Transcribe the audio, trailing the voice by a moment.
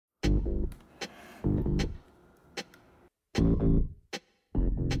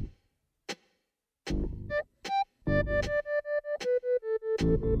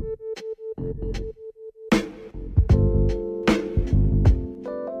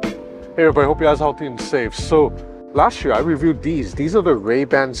Hey everybody, hope you guys are healthy and safe. So last year I reviewed these. These are the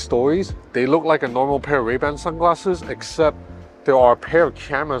Ray-Ban Stories. They look like a normal pair of Ray-Ban sunglasses, except there are a pair of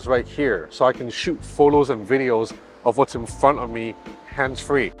cameras right here. So I can shoot photos and videos of what's in front of me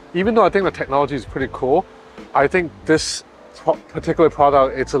hands-free. Even though I think the technology is pretty cool, I think this particular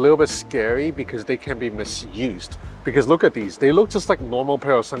product, it's a little bit scary because they can be misused. Because look at these, they look just like normal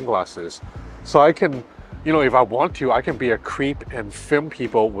pair of sunglasses. So I can, you know, if I want to, I can be a creep and film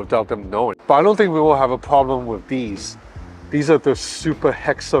people without them knowing. But I don't think we will have a problem with these. These are the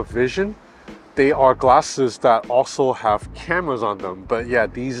SuperHexa Vision. They are glasses that also have cameras on them. But yeah,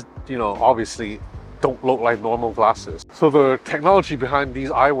 these, you know, obviously don't look like normal glasses. So the technology behind these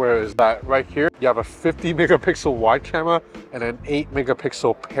eyewear is that right here, you have a 50 megapixel wide camera and an 8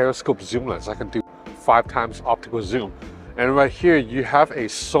 megapixel periscope zoom lens. I can do 5 times optical zoom. And right here, you have a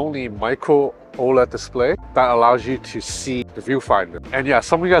Sony MicroOLED display that allows you to see the viewfinder. And yeah,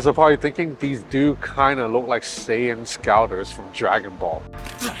 some of you guys are probably thinking these do kind of look like Saiyan Scouters from Dragon Ball.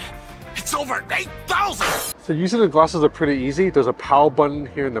 It's over 8,000! So using the glasses are pretty easy. There's a power button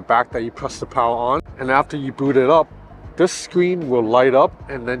here in the back that you press the power on. And after you boot it up, this screen will light up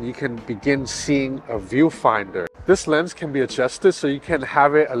and then you can begin seeing a viewfinder. This lens can be adjusted so you can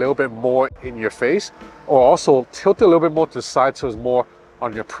have it a little bit more in your face, or also tilt it a little bit more to the side so it's more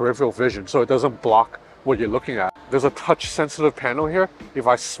on your peripheral vision so it doesn't block what you're looking at. There's a touch sensitive panel here. If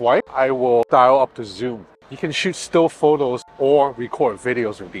I swipe, I will dial up the zoom. You can shoot still photos or record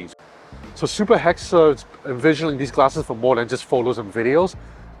videos with these. So SuperHexa is envisioning these glasses for more than just photos and videos.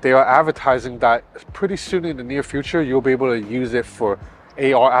 They are advertising that pretty soon in the near future, you'll be able to use it for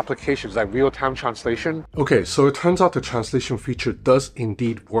AR applications like real-time translation. Okay, so it turns out the translation feature does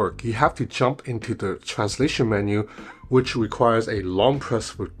indeed work. You have to jump into the translation menu, which requires a long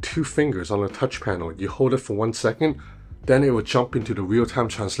press with 2 fingers on the touch panel. You hold it for 1 second, then it will jump into the real-time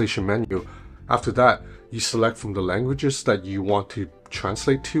translation menu. After that, you select from the languages that you want to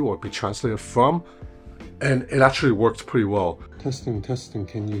translate to or be translated from, and it actually works pretty well. Testing, testing,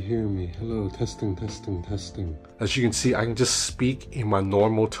 can you hear me? Hello, testing, testing, testing. As you can see, I can just speak in my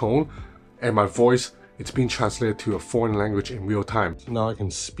normal tone, and my voice, it's being translated to a foreign language in real time. So now I can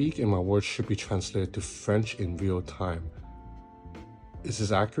speak and my words should be translated to French in real time. Is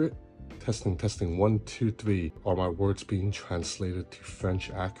this accurate? Testing, testing, 1, 2, 3. Are my words being translated to French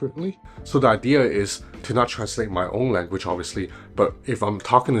accurately? So the idea is to not translate my own language, obviously, but if I'm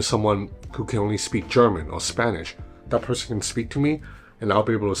talking to someone who can only speak German or Spanish, that person can speak to me and I'll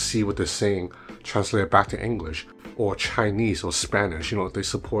be able to see what they're saying, translate it back to English, or Chinese or Spanish. You know, they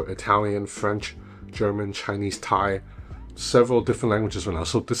support Italian, French, German, Chinese, Thai, several different languages right now.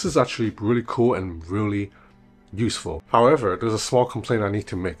 So this is actually really cool and really useful. However, there's a small complaint I need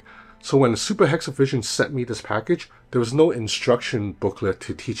to make. So when the SuperHexa Vision sent me this package, there was no instruction booklet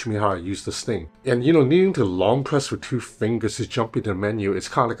to teach me how to use this thing. And you know, needing to long press with 2 fingers to jump into the menu, it's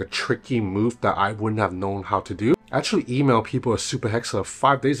kind of like a tricky move that I wouldn't have known how to do. I actually emailed people at SuperHexa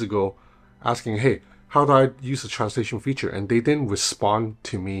 5 days ago asking, hey, how do I use the translation feature? And they didn't respond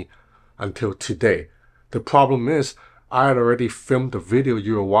to me until today. The problem is, I had already filmed the video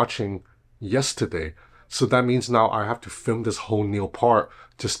you were watching yesterday. So that means now I have to film this whole new part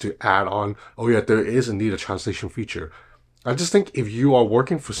just to add on, oh yeah, there is indeed a translation feature. I just think if you are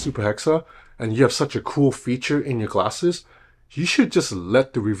working for SuperHexa and you have such a cool feature in your glasses, you should just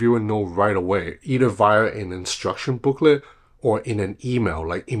let the reviewer know right away, either via an instruction booklet or in an email.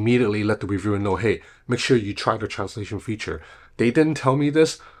 Like immediately let the reviewer know, hey, make sure you try the translation feature. They didn't tell me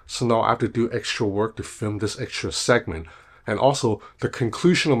this, so now I have to do extra work to film this extra segment. And also, the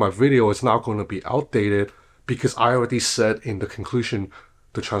conclusion of my video is now going to be outdated because I already said in the conclusion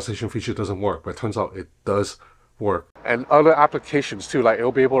the translation feature doesn't work, but it turns out it does work. And other applications too, like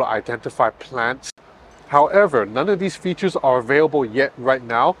it'll be able to identify plants. However, none of these features are available yet right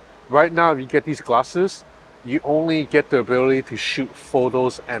now. Right now, if you get these glasses, you only get the ability to shoot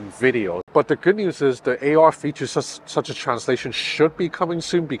photos and videos. But the good news is the AR features such a translation should be coming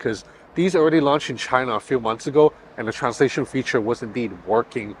soon because these already launched in China a few months ago and the translation feature was indeed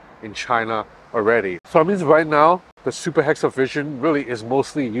working in China already. So it means right now, the SuperHexa Vision really is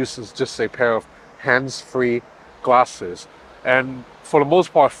mostly used as just a pair of hands-free glasses. And for the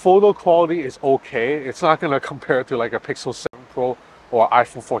most part, photo quality is okay. It's not going to compare to like a Pixel 7 Pro or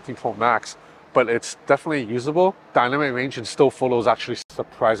iPhone 14 Pro Max, but it's definitely usable. Dynamic range in still photo is actually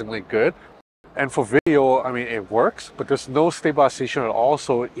surprisingly good. And for video, I mean, it works, but there's no stabilization at all.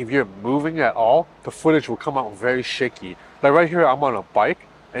 So if you're moving at all, the footage will come out very shaky. Like right here, I'm on a bike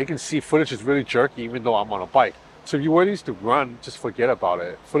and you can see footage is really jerky even though I'm on a bike. So if you were these to run, just forget about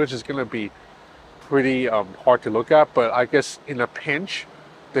it. Footage is going to be pretty hard to look at, but I guess in a pinch,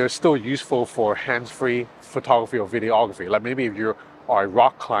 they're still useful for hands-free photography or videography. Like maybe if you are a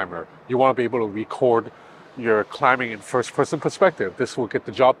rock climber, you want to be able to record your climbing in first-person perspective. This will get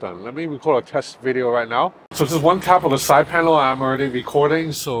the job done. Let me record a test video right now. So just one tap on the side panel, I'm already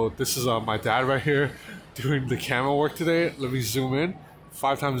recording. So this is my dad right here doing the camera work today. Let me zoom in,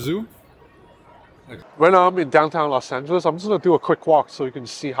 5x zoom. Right now I'm in downtown Los Angeles. I'm just gonna do a quick walk so you can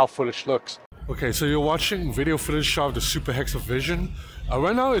see how footage looks. Okay, so you're watching video footage shot of the SuperHexa Vision.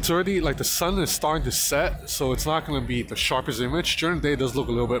 Right now it's already like the sun is starting to set, so it's not going to be the sharpest image. During the day it does look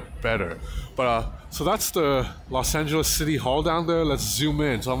a little bit better. But so that's the Los Angeles City Hall down there. Let's zoom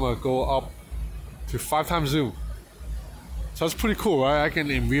in. So I'm going to go up to 5x zoom. So that's pretty cool, right? I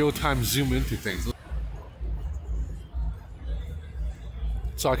can in real time zoom into things.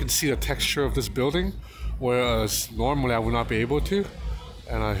 So I can see the texture of this building, whereas normally I would not be able to.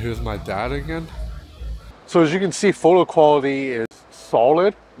 And here's my dad again. So as you can see, photo quality is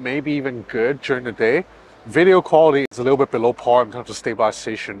solid, maybe even good during the day. Video quality is a little bit below par in terms of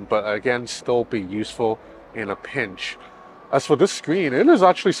stabilization, but again, still be useful in a pinch. As for this screen, it is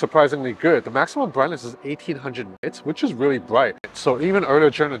actually surprisingly good. The maximum brightness is 1800 nits, which is really bright. So even earlier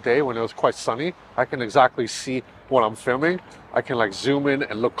during the day when it was quite sunny, I can exactly see what I'm filming. I can like zoom in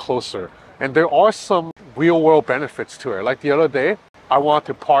and look closer. And there are some real world benefits to it. Like the other day, I wanted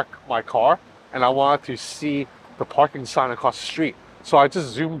to park my car and I wanted to see the parking sign across the street. So I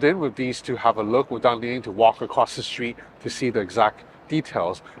just zoomed in with these to have a look without needing to walk across the street to see the exact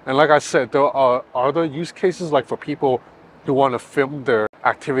details. And like I said, there are other use cases like for people who want to film their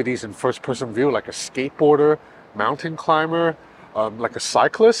activities in first-person view, like a skateboarder, mountain climber, like a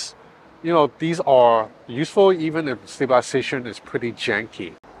cyclist. You know, these are useful even if stabilization is pretty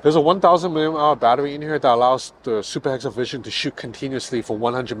janky. There's a 1000 mAh battery in here that allows the SuperHexa Vision to shoot continuously for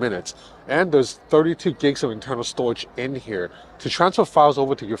 100 minutes. And there's 32 gigs of internal storage in here. To transfer files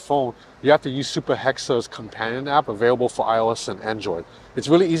over to your phone, you have to use SuperHexa's companion app available for iOS and Android. It's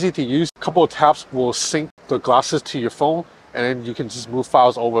really easy to use. A couple of taps will sync the glasses to your phone, and then you can just move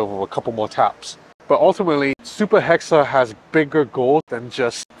files over with a couple more taps. But ultimately, SuperHexa has bigger goals than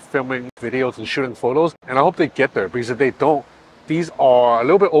just filming videos and shooting photos. And I hope they get there, because if they don't, these are a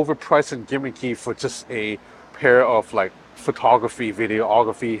little bit overpriced and gimmicky for just a pair of like photography,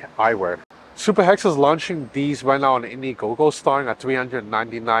 videography eyewear. SuperHexa is launching these right now on Indiegogo, starting at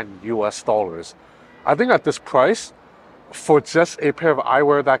 $399 US. I think at this price, for just a pair of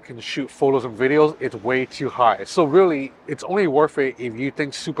eyewear that can shoot photos and videos, it's way too high. So really, it's only worth it if you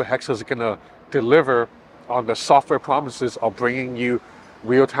think SuperHexa is gonna deliver on the software promises of bringing you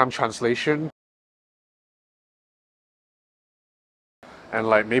real-time translation and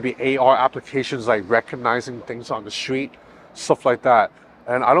like maybe AR applications like recognizing things on the street, stuff like that.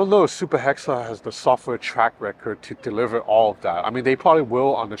 And I don't know if SuperHexa has the software track record to deliver all of that. I mean, they probably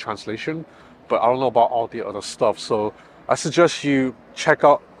will on the translation, but I don't know about all the other stuff. So I suggest you check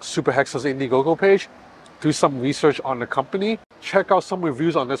out SuperHexa's Indiegogo page, do some research on the company, check out some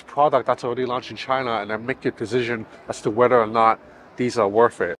reviews on this product that's already launched in China, and then make your decision as to whether or not these are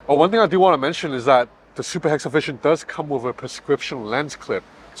worth it. Oh, one thing I do want to mention is that the SuperHexa Vision does come with a prescription lens clip.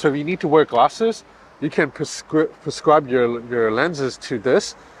 So if you need to wear glasses, you can prescribe your lenses to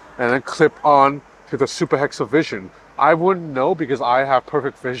this and then clip on to the SuperHexa Vision. I wouldn't know because I have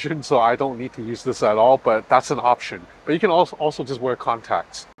perfect vision, so I don't need to use this at all, but that's an option. But you can also just wear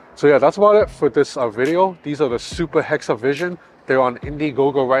contacts. So yeah, that's about it for this video. These are the SuperHexa Vision. They're on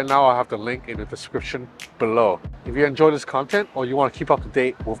Indiegogo right now. I'll have the link in the description below. If you enjoy this content or you want to keep up to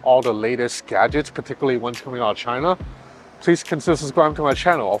date with all the latest gadgets, particularly ones coming out of China, please consider subscribing to my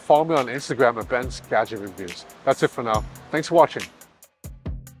channel or follow me on Instagram at Ben's Gadget Reviews. That's it for now. Thanks for watching.